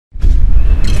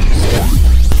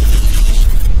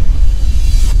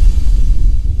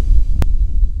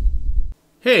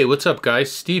Hey, what's up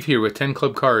guys? Steve here with 10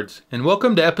 Club Cards, and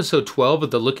welcome to episode 12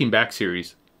 of the Looking Back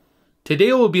series.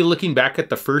 Today we'll be looking back at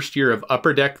the first year of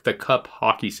Upper Deck the Cup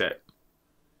hockey set.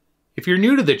 If you're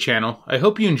new to the channel, I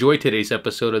hope you enjoy today's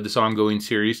episode of this ongoing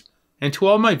series, and to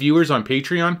all my viewers on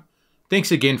Patreon,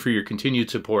 thanks again for your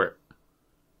continued support.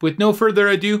 With no further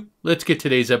ado, let's get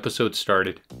today's episode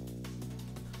started.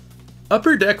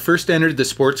 Upper Deck first entered the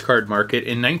sports card market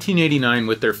in 1989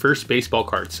 with their first baseball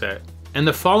card set, and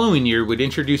the following year would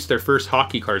introduce their first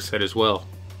hockey card set as well.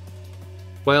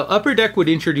 While Upper Deck would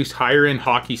introduce higher-end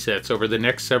hockey sets over the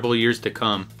next several years to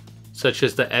come, such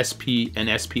as the SP and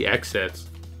SPX sets,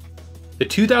 the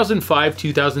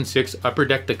 2005-2006 Upper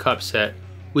Deck the Cup set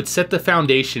would set the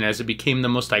foundation as it became the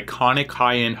most iconic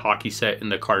high-end hockey set in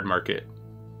the card market.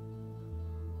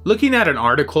 Looking at an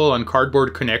article on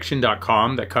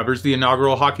cardboardconnection.com that covers the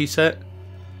inaugural hockey set,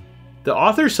 the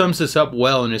author sums this up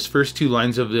well in his first two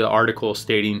lines of the article,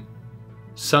 stating,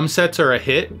 "Some sets are a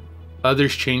hit,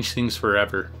 others change things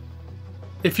forever."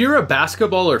 If you're a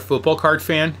basketball or football card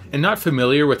fan and not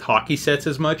familiar with hockey sets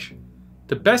as much,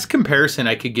 the best comparison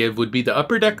I could give would be the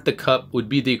Upper Deck the Cup would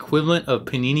be the equivalent of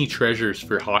Panini Treasures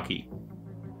for hockey.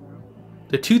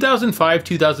 The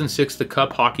 2005-2006 The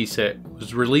Cup hockey set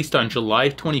was released on July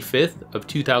 25th of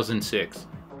 2006.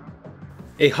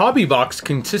 A hobby box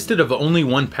consisted of only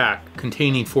one pack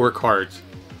containing 4 cards.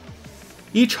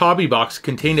 Each hobby box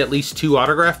contained at least 2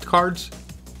 autographed cards,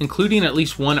 including at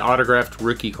least 1 autographed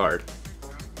rookie card.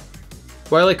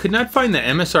 While I could not find the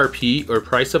MSRP or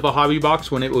price of a hobby box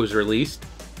when it was released,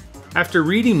 after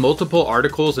reading multiple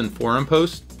articles and forum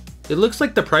posts, it looks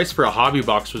like the price for a hobby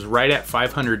box was right at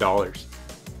 $500.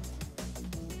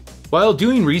 While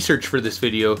doing research for this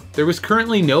video, there was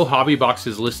currently no hobby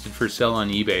boxes listed for sale on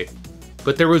eBay.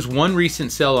 But there was one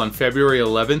recent sale on February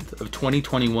 11th of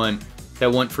 2021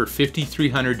 that went for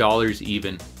 $5,300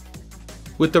 even.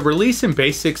 With the release and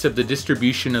basics of the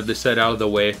distribution of the set out of the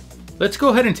way, let's go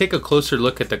ahead and take a closer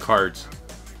look at the cards.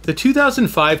 The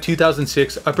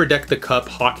 2005-2006 Upper Deck the Cup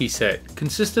hockey set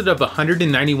consisted of a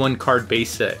 191 card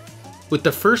base set, with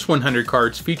the first 100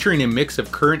 cards featuring a mix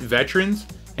of current veterans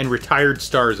and retired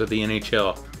stars of the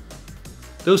NHL.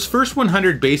 Those first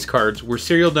 100 base cards were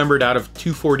serial numbered out of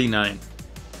 249.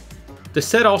 The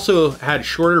set also had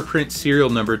shorter print serial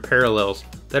numbered parallels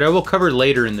that I will cover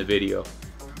later in the video.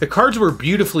 The cards were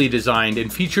beautifully designed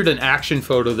and featured an action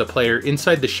photo of the player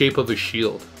inside the shape of a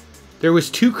shield. There was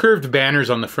 2 curved banners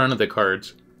on the front of the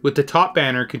cards, with the top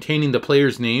banner containing the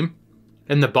player's name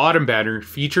and the bottom banner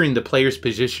featuring the player's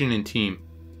position and team.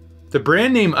 The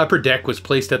brand name Upper Deck was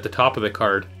placed at the top of the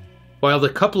card, while the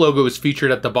Cup logo was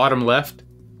featured at the bottom left,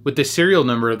 with the serial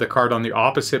number of the card on the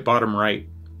opposite bottom right.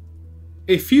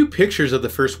 A few pictures of the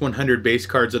first 100 base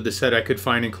cards of the set I could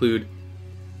find include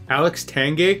Alex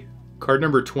Tanguay, card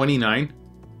number 29,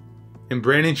 and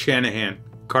Brandon Shanahan,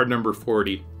 card number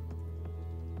 40.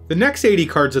 The next 80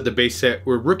 cards of the base set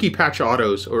were rookie patch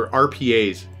autos, or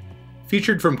RPAs,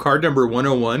 featured from card number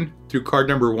 101 through card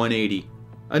number 180.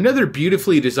 Another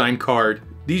beautifully designed card,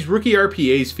 these rookie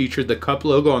RPAs featured the Cup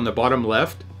logo on the bottom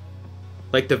left,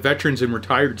 like the veterans and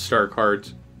retired star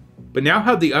cards, but now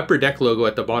have the Upper Deck logo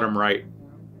at the bottom right.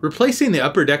 Replacing the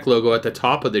Upper Deck logo at the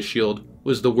top of the shield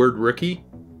was the word rookie,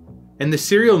 and the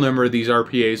serial number of these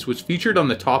RPAs was featured on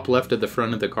the top left of the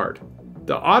front of the card.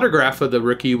 The autograph of the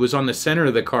rookie was on the center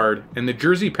of the card, and the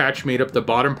jersey patch made up the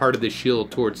bottom part of the shield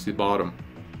towards the bottom.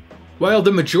 While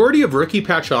the majority of rookie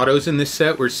patch autos in this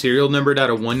set were serial numbered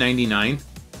out of 199,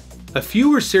 a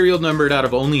few were serial numbered out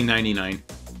of only 99,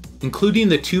 including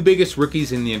the 2 biggest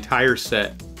rookies in the entire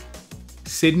set,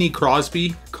 Sidney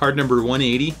Crosby, card number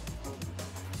 180,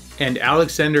 and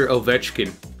Alexander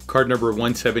Ovechkin, card number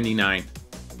 179.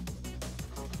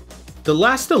 The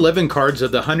last 11 cards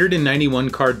of the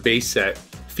 191 card base set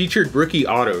featured rookie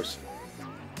autos.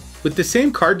 With the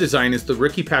same card design as the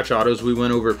rookie patch autos we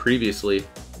went over previously,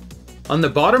 on the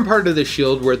bottom part of the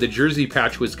shield where the jersey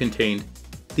patch was contained,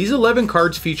 these 11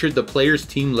 cards featured the player's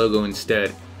team logo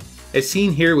instead, as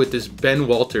seen here with this Ben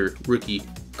Walter rookie,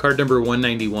 card number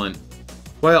 191.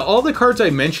 While all the cards I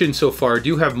mentioned so far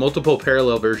do have multiple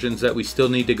parallel versions that we still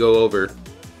need to go over,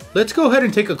 let's go ahead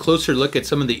and take a closer look at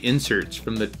some of the inserts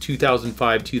from the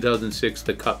 2005-2006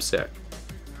 The Cup set.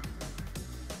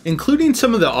 Including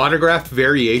some of the autographed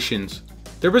variations,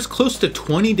 there was close to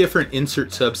 20 different insert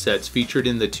subsets featured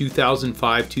in the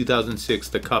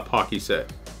 2005-2006 The Cup hockey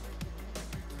set.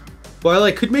 While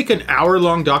I could make an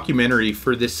hour-long documentary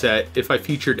for this set if I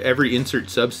featured every insert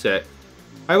subset,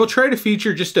 I will try to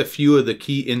feature just a few of the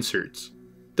key inserts.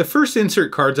 The first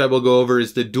insert cards I will go over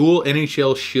is the dual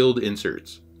NHL Shield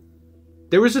inserts.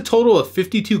 There was a total of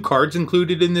 52 cards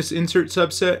included in this insert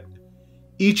subset,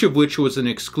 each of which was an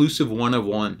exclusive 1 of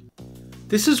 1.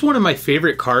 This is one of my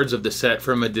favorite cards of the set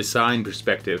from a design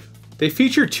perspective. They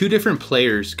feature 2 different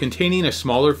players containing a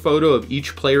smaller photo of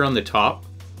each player on the top,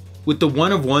 with the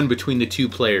 1 of 1 between the 2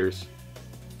 players.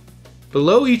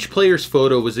 Below each player's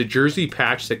photo was a jersey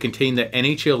patch that contained the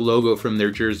NHL logo from their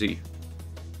jersey.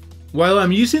 While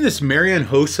I'm using this Marian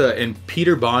Hossa and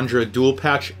Peter Bondra dual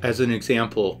patch as an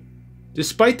example,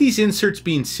 despite these inserts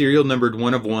being serial numbered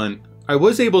 1 of 1, I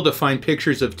was able to find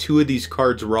pictures of 2 of these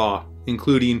cards raw,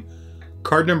 including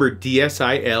card number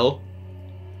DSIL,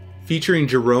 featuring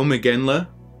Jerome Iginla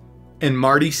and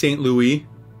Marty St. Louis,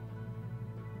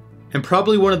 and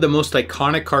probably one of the most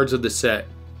iconic cards of the set,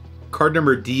 card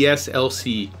number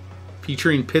DSLC,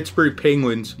 featuring Pittsburgh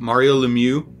Penguins Mario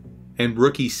Lemieux and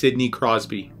rookie Sidney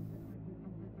Crosby.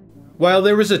 While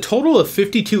there was a total of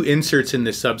 52 inserts in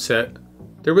this subset,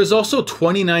 there was also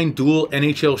 29 dual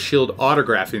NHL Shield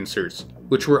autograph inserts,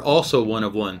 which were also 1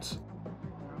 of 1s.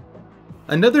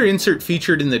 Another insert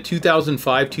featured in the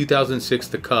 2005-2006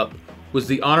 The Cup was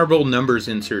the honorable numbers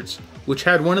inserts, which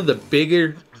had one of the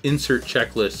bigger insert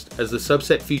checklists, as the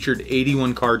subset featured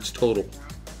 81 cards total.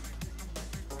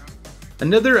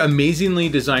 Another amazingly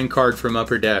designed card from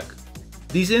Upper Deck.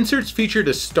 These inserts featured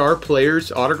a star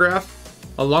player's autograph,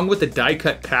 along with a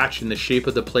die-cut patch in the shape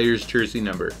of the player's jersey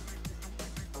number.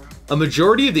 A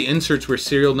majority of the inserts were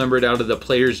serial numbered out of the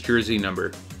player's jersey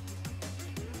number.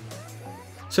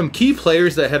 Some key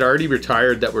players that had already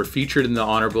retired that were featured in the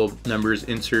honorable numbers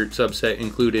insert subset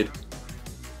included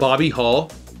Bobby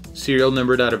Hall, serial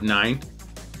numbered out of 9,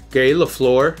 Guy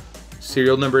Lafleur,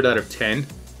 serial numbered out of 10,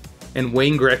 and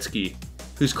Wayne Gretzky,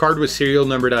 whose card was serial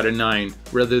numbered out of 9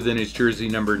 rather than his jersey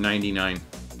number 99.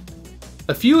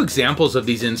 A few examples of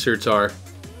these inserts are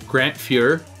Grant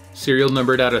Fuhr, serial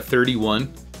numbered out of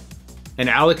 31, and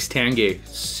Alex Tanguay,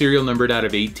 serial numbered out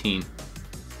of 18.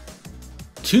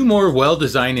 2 more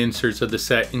well-designed inserts of the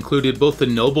set included both the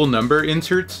Noble Number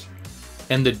inserts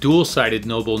and the dual-sided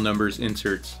Noble Numbers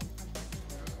inserts.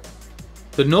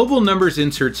 The Noble Numbers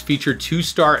inserts featured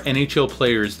 2-star NHL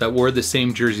players that wore the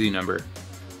same jersey number.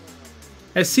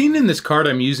 As seen in this card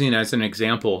I'm using as an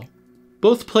example,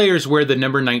 both players wear the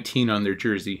number 19 on their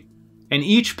jersey, and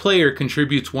each player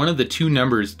contributes one of the 2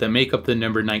 numbers that make up the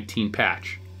number 19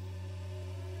 patch.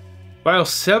 While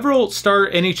several star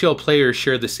NHL players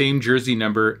share the same jersey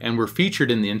number and were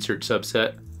featured in the insert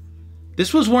subset,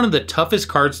 this was one of the toughest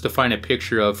cards to find a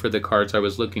picture of for the cards I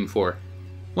was looking for.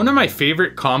 One of my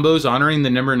favorite combos honoring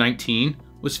the number 19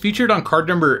 was featured on card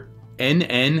number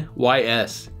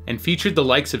NNYS and featured the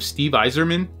likes of Steve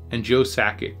Yzerman and Joe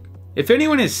Sakic. If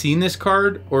anyone has seen this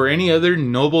card or any other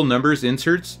Noble Numbers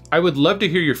inserts, I would love to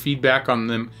hear your feedback on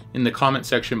them in the comment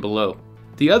section below.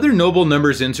 The other Noble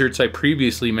Numbers inserts I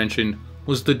previously mentioned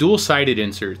was the dual-sided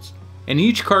inserts, and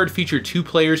each card featured 2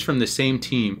 players from the same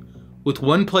team, with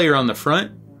 1 player on the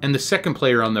front and the second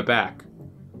player on the back.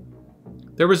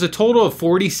 There was a total of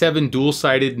 47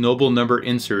 dual-sided Noble Number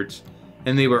inserts,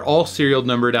 and they were all serial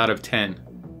numbered out of 10.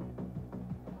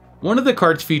 One of the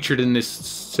cards featured in this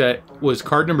set was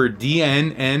card number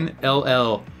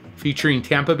DNNLL, featuring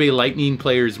Tampa Bay Lightning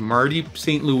players Marty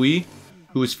St. Louis,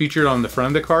 who was featured on the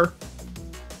front of the card,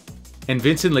 and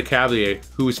Vincent Lecavalier,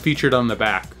 who was featured on the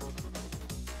back.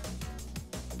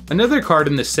 Another card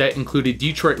in the set included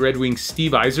Detroit Red Wings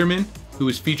Steve Yzerman, who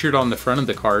was featured on the front of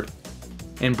the card,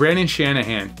 and Brandon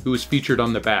Shanahan, who was featured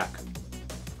on the back.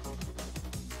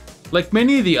 Like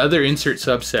many of the other insert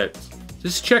subsets,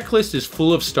 this checklist is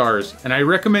full of stars, and I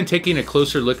recommend taking a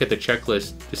closer look at the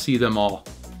checklist to see them all.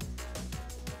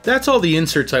 That's all the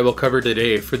inserts I will cover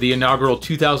today for the inaugural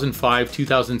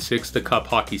 2005-2006 The Cup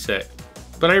hockey set.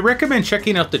 But I recommend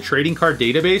checking out the trading card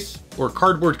database or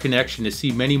Cardboard Connection to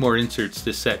see many more inserts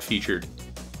this set featured.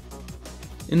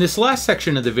 In this last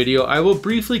section of the video, I will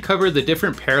briefly cover the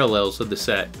different parallels of the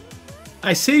set.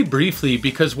 I say briefly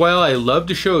because while I love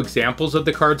to show examples of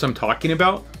the cards I'm talking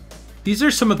about, these are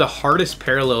some of the hardest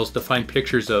parallels to find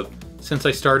pictures of since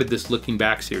I started this Looking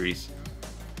Back series.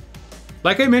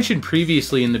 Like I mentioned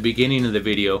previously in the beginning of the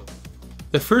video,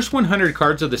 the first 100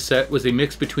 cards of the set was a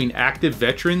mix between active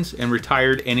veterans and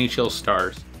retired NHL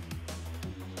stars.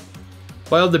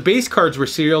 While the base cards were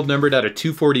serial numbered out of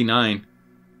 249,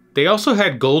 they also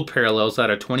had gold parallels out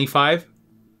of 25,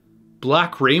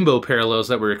 black rainbow parallels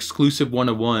that were exclusive 1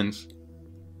 of 1s,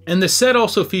 and the set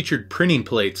also featured printing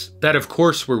plates that of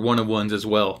course were 1 of 1s as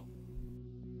well.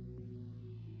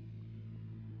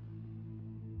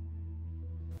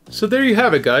 So there you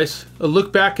have it guys, a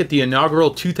look back at the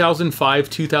inaugural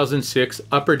 2005-2006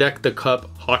 Upper Deck The Cup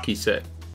hockey set.